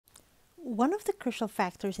One of the crucial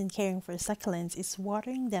factors in caring for succulents is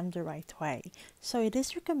watering them the right way, so it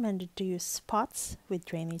is recommended to use pots with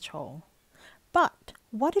drainage hole. But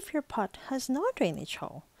what if your pot has no drainage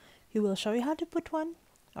hole? We will show you how to put one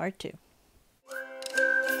or two.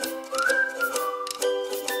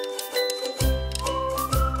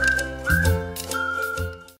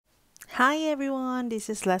 Hi everyone, this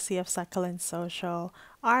is Leslie of Succulent Social.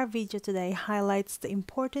 Our video today highlights the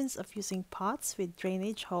importance of using pots with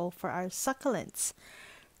drainage hole for our succulents.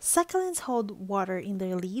 Succulents hold water in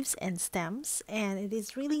their leaves and stems, and it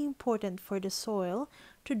is really important for the soil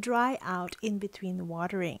to dry out in between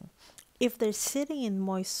watering. If they're sitting in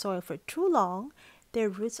moist soil for too long, their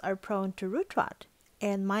roots are prone to root rot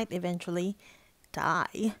and might eventually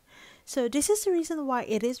die. So this is the reason why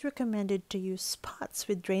it is recommended to use pots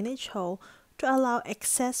with drainage hole to allow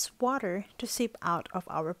excess water to seep out of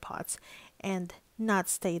our pots and not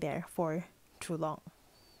stay there for too long.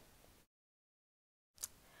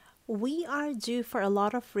 We are due for a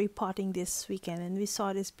lot of repotting this weekend, and we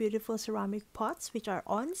saw these beautiful ceramic pots which are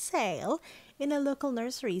on sale in a local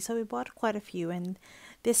nursery. So we bought quite a few, and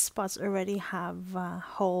these pots already have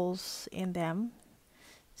holes in them.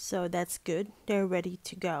 So that's good. They're ready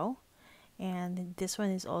to go. And this one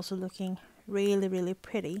is also looking really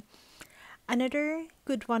pretty. Another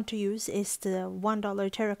good one to use is the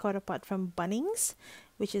 $1 terracotta pot from Bunnings,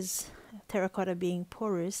 which is terracotta being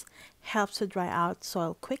porous, helps to dry out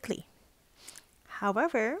soil quickly.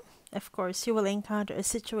 However, of course, you will encounter a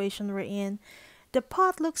situation wherein the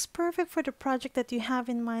pot looks perfect for the project that you have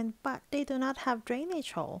in mind, but they do not have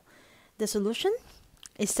drainage hole. The solution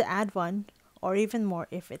is to add one or even more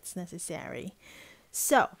if it's necessary.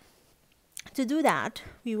 So, to do that,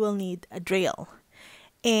 we will need a drill.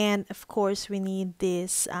 And of course, we need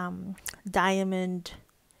this diamond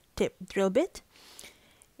tip drill bit.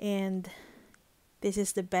 And this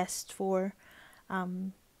is the best for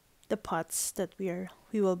the pots that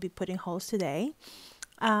we will be putting holes today.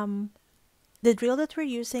 The drill that we're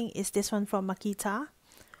using is this one from Makita,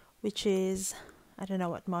 which is, I don't know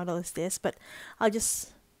what model is this, but I'll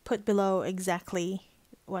just put below exactly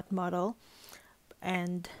what model,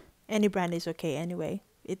 and any brand is okay anyway.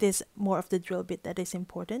 It is more of the drill bit that is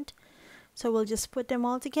important. So we'll just put them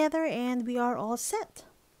all together and we are all set.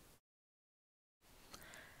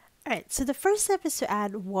 Alright, so the first step is to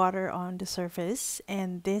add water on the surface,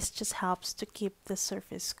 and this just helps to keep the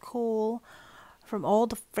surface cool from all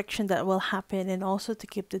the friction that will happen, and also to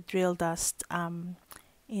keep the drill dust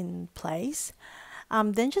in place.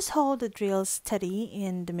 Then just hold the drill steady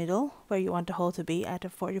in the middle where you want the hole to be at a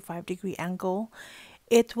 45-degree angle.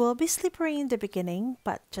 It will be slippery in the beginning,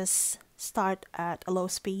 but just start at a low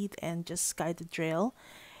speed and just guide the drill.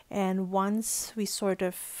 And once we sort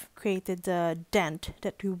of created the dent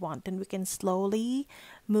that we want, then we can slowly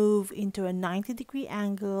move into a 90-degree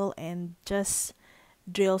angle and just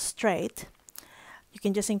drill straight. You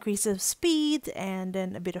can just increase the speed and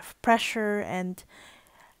then a bit of pressure, and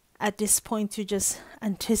at this point you just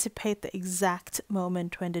anticipate the exact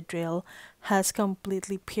moment when the drill has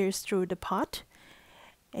completely pierced through the pot.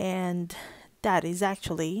 And that is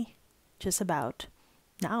actually just about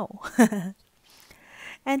now.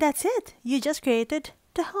 And that's it. You just created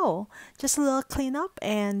the hole. Just a little cleanup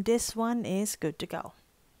and this one is good to go.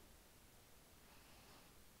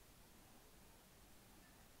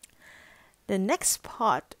 The next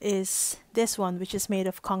pot is this one, which is made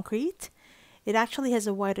of concrete. It actually has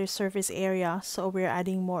a wider surface area, so we're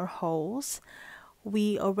adding more holes.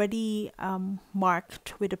 We already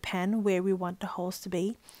marked with a pen where we want the holes to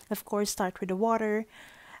be. Of course, start with the water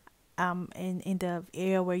in the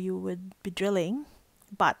area where you would be drilling.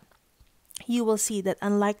 But you will see that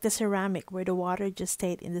unlike the ceramic where the water just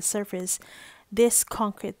stayed in the surface, this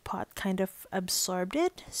concrete pot kind of absorbed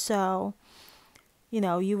it. So,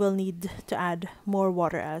 you will need to add more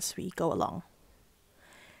water as we go along.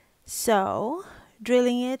 So,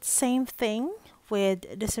 drilling it, same thing.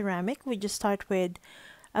 With the ceramic, we just start with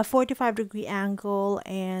a 45-degree angle,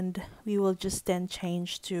 and we will just then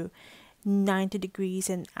change to 90 degrees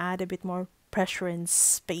and add a bit more pressure and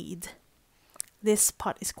speed. This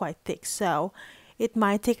pot is quite thick, so it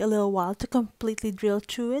might take a little while to completely drill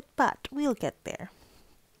through it, but we'll get there.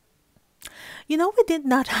 We did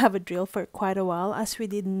not have a drill for quite a while, as we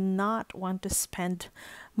did not want to spend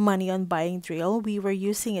money on buying drill. We were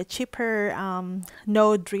using a cheaper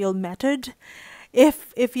no drill method.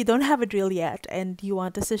 If you don't have a drill yet and you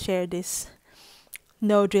want us to share this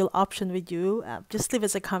no drill option with you, just leave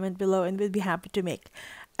us a comment below and we'll be happy to make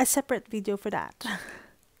a separate video for that.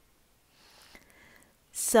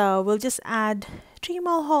 So we'll just add 3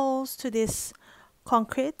 more holes to this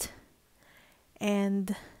concrete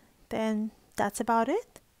and then that's about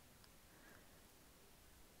it.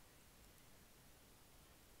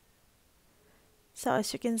 So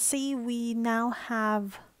as you can see, we now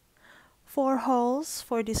have 4 holes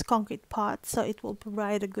for this concrete pot, so it will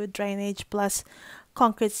provide a good drainage. Plus,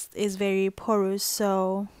 concrete is very porous,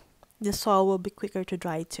 so the soil will be quicker to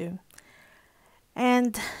dry too.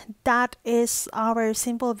 And that is our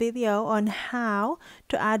simple video on how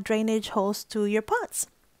to add drainage holes to your pots.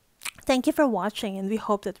 Thank you for watching, and we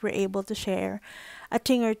hope that we're able to share a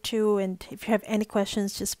thing or two. And if you have any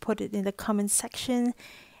questions, just put it in the comment section.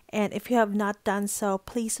 And if you have not done so,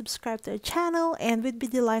 please subscribe to our channel, and we'd be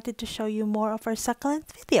delighted to show you more of our succulent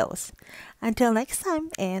videos. Until next time,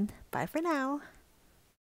 and bye for now.